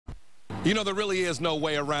You know, there really is no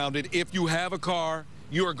way around it. If you have a car,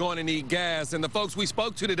 you are going to need gas. And the folks we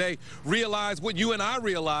spoke to today realize what you and I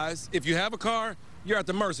realize. If you have a car, you're at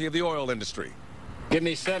the mercy of the oil industry. Give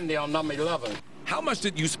me 70 on number 11. How much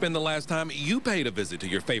did you spend the last time you paid a visit to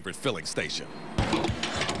your favorite filling station?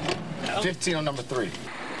 15 on number 3.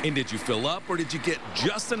 And did you fill up, or did you get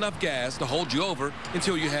just enough gas to hold you over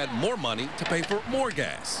until you had more money to pay for more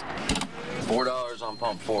gas? $4 on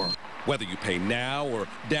pump 4. Whether you pay now or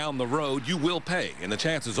down the road, you will pay. And the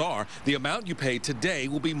chances are the amount you paid today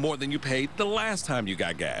will be more than you paid the last time you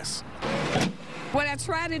got gas. What I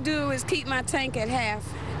try to do is keep my tank at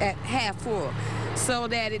half full so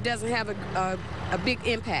that it doesn't have a big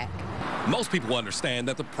impact. Most people understand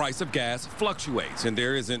that the price of gas fluctuates and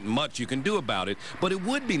there isn't much you can do about it, but it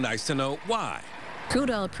would be nice to know why. Crude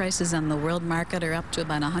oil prices on the world market are up to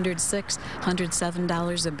about $106,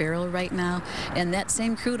 $107 a barrel right now, and that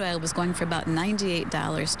same crude oil was going for about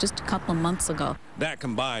 $98 just a couple months ago. That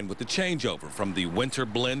combined with the changeover from the winter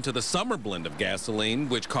blend to the summer blend of gasoline,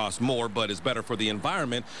 which costs more but is better for the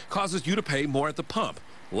environment, causes you to pay more at the pump.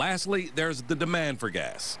 Lastly, there's the demand for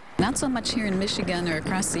gas. Not so much here in Michigan or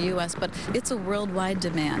across the U.S., but it's a worldwide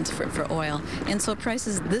demand for oil, and so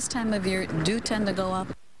prices this time of year do tend to go up.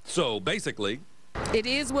 So basically, it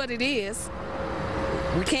is what it is.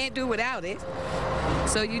 We can't do without it.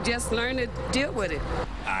 So you just learn to deal with it.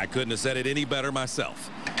 I couldn't have said it any better myself.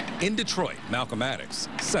 In Detroit, Malcolm Maddox,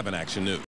 7 Action News.